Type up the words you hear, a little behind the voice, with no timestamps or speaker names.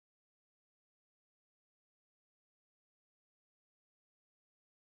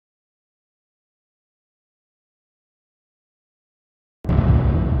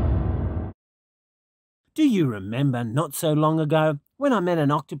Do you remember not so long ago when I met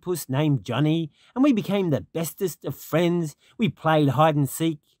an octopus named Johnny and we became the bestest of friends? We played hide and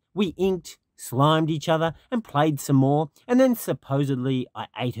seek, we inked, slimed each other and played some more, and then supposedly I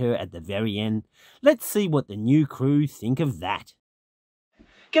ate her at the very end. Let's see what the new crew think of that.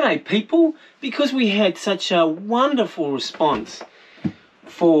 G'day people, because we had such a wonderful response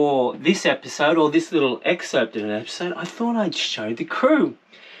for this episode, or this little excerpt of an episode, I thought I'd show the crew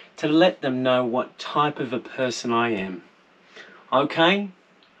to let them know what type of a person I am. Okay?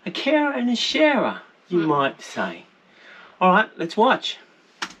 A carer and a sharer, you might say. Alright, let's watch.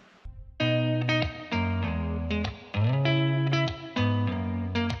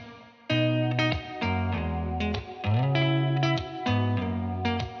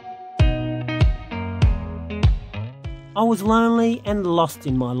 I was lonely and lost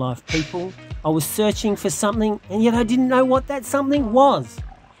in my life, people. I was searching for something, and yet I didn't know what that something was.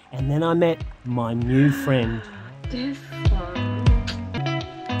 And then I met my new friend. This one.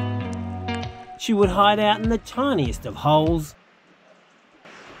 She would hide out in the tiniest of holes.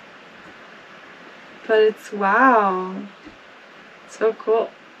 But it's wow. So cool.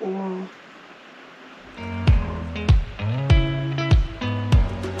 Whoa.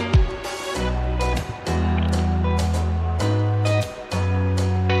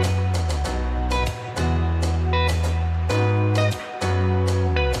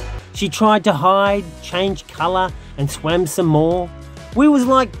 She tried to hide, change colour and swam some more. We was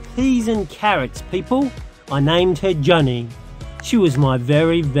like peas and carrots, people. I named her Johnny. She was my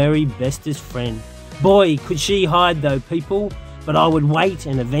very, very bestest friend. Boy, could she hide though, people. But I would wait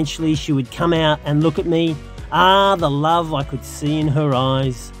and eventually she would come out and look at me. Ah, the love I could see in her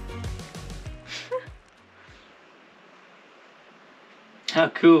eyes. How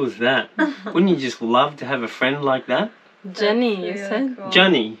cool is that? Wouldn't you just love to have a friend like that? Jenny, you said? Cool.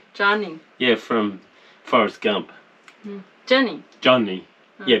 Johnny. Johnny. Yeah, from Forrest Gump. Jenny. Johnny.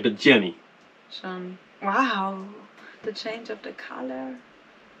 Yeah, but Jenny. John. Wow. The change of the color.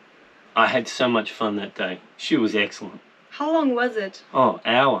 I had so much fun that day. She was excellent. How long was it? Oh,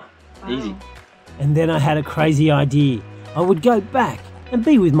 hour. Wow. Easy. And then I had a crazy idea. I would go back and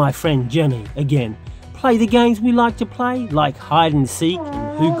be with my friend Jenny again. Play the games we like to play, like hide and seek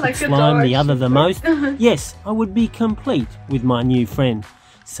and who could slime the other the most. Yes, I would be complete with my new friend.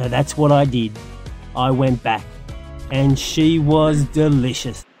 So that's what I did. I went back. And she was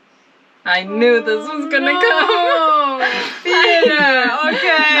delicious. I knew this was gonna come. Peter,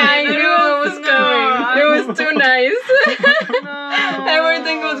 okay. I knew it was coming. It was too nice. No.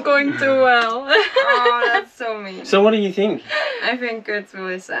 Everything was going too well. Oh, that's so mean. So what do you think? I think it's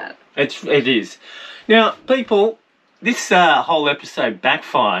really sad. It is. Now, people, this whole episode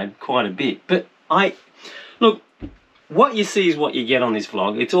backfired quite a bit. But look, what you see is what you get on this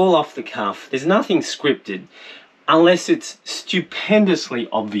vlog. It's all off the cuff. There's nothing scripted. Unless it's stupendously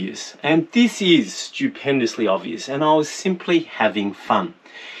obvious. And this is stupendously obvious. And I was simply having fun.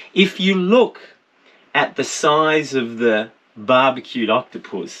 If you look at the size of the barbecued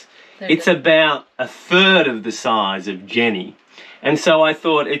octopus, it's about a third of the size of Jenny. And so I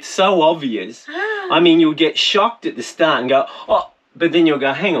thought, it's so obvious. I mean, you'll get shocked at the start and go, oh, but then you'll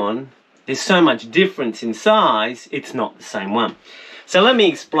go, hang on, there's so much difference in size, it's not the same one. So let me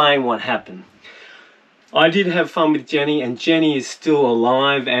explain what happened. I did have fun with Jenny, and Jenny is still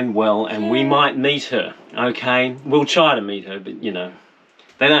alive and well, and we might meet her, okay? We'll try to meet her, but, you know,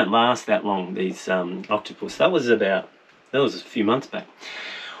 they don't last that long, these octopus. That was a few months back.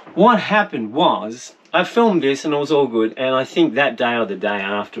 What happened was, I filmed this and it was all good, and I think that day or the day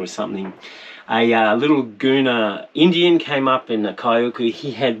after or something, a little Guna Indian came up in a Kyoku.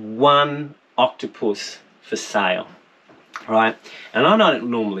 He had one octopus for sale. Right, and I don't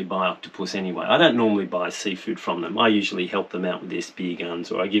normally buy octopus anyway. I don't normally buy seafood from them. I usually help them out with their spear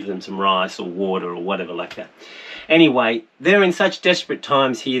guns, or I give them some rice or water or whatever like that. Anyway, they're in such desperate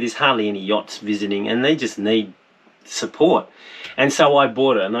times here. There's hardly any yachts visiting, and they just need support. And so I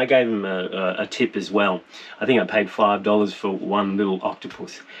bought it, and I gave them a tip as well. I think I paid $5 for one little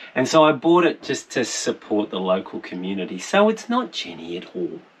octopus. And so I bought it just to support the local community. So it's not Jenny at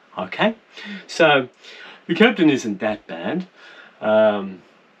all, okay? So the captain isn't that bad.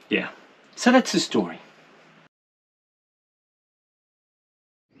 Yeah. So that's the story.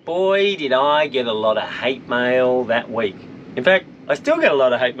 Boy, did I get a lot of hate mail that week. In fact, I still get a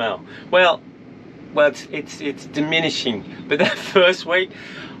lot of hate mail. Well, it's diminishing. But that first week,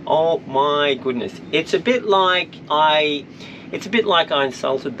 oh my goodness. It's a bit like I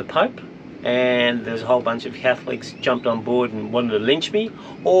insulted the Pope. And there's a whole bunch of Catholics jumped on board and wanted to lynch me.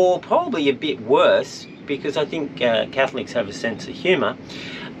 Or probably a bit worse, because I think Catholics have a sense of humour.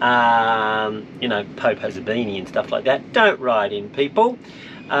 you know, Pope has a beanie and stuff like that. Don't write in, people.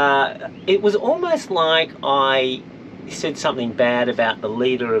 It was almost like I said something bad about the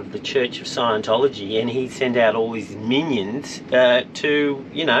leader of the Church of Scientology, and he sent out all his minions to,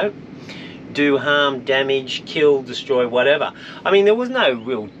 you know, do harm, damage, kill, destroy, whatever. I mean, there was no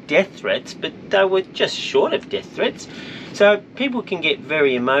real death threats, but they were just short of death threats. So people can get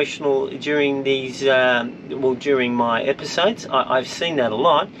very emotional during these, well, during my episodes. I've seen that a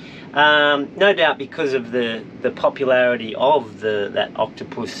lot. No doubt because of the popularity of that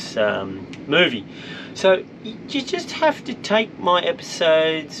octopus movie. So you just have to take my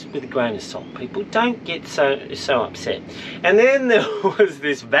episodes with a grain of salt, people. Don't get so upset. And then there was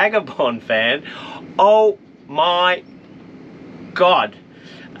this vagabond fan. Oh my God.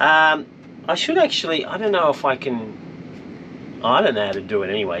 I should actually, I don't know if I can, I don't know how to do it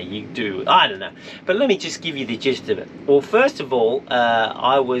anyway. You do, I don't know. But let me just give you the gist of it. Well, first of all,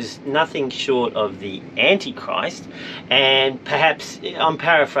 I was nothing short of the Antichrist, and perhaps, I'm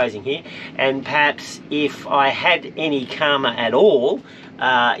paraphrasing here, and perhaps if I had any karma at all,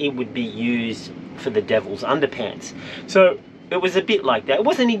 it would be used for the devil's underpants. So it was a bit like that. It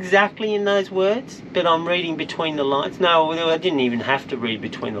wasn't exactly in those words, but I'm reading between the lines. No, I didn't even have to read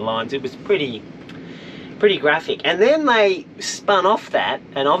between the lines. It was pretty graphic. And then they spun off that,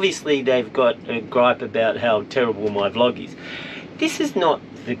 and obviously they've got a gripe about how terrible my vlog is. This is not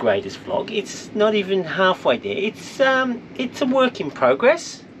the greatest vlog. It's not even halfway there. It's a work in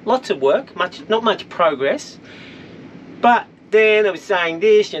progress. Lots of work, not much progress. But then I was saying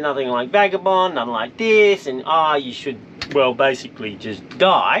this, you're nothing like Vagabond, nothing like this, and you should, well, basically just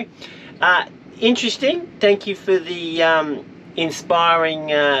die. Interesting. Thank you for the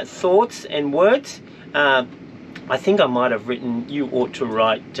inspiring thoughts and words. I think I might have written, you ought to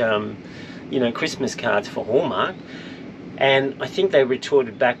write, you know, Christmas cards for Hallmark. And I think they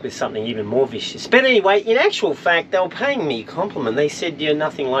retorted back with something even more vicious. But anyway, in actual fact, they were paying me a compliment. They said, you're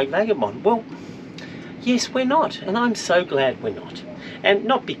nothing like Vagabond. Well, yes, we're not. And I'm so glad we're not. And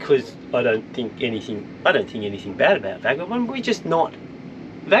not because I don't think anything bad about Vagabond. We're just not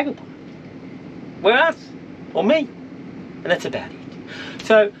Vagabond. We're us, or me. And that's about it.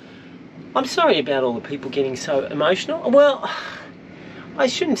 So, I'm sorry about all the people getting so emotional. Well, I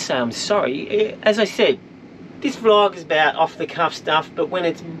shouldn't say I'm sorry. As I said, this vlog is about off-the-cuff stuff, but when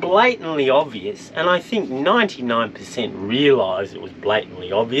it's blatantly obvious, and I think 99% realised it was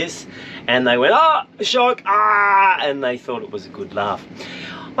blatantly obvious, and they went, oh, shock, and they thought it was a good laugh.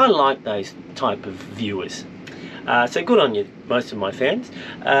 I like those type of viewers. So good on you, most of my fans.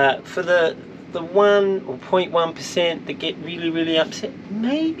 For the 1 or 0.1% that get really, really upset,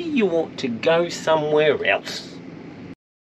 maybe you ought to go somewhere else.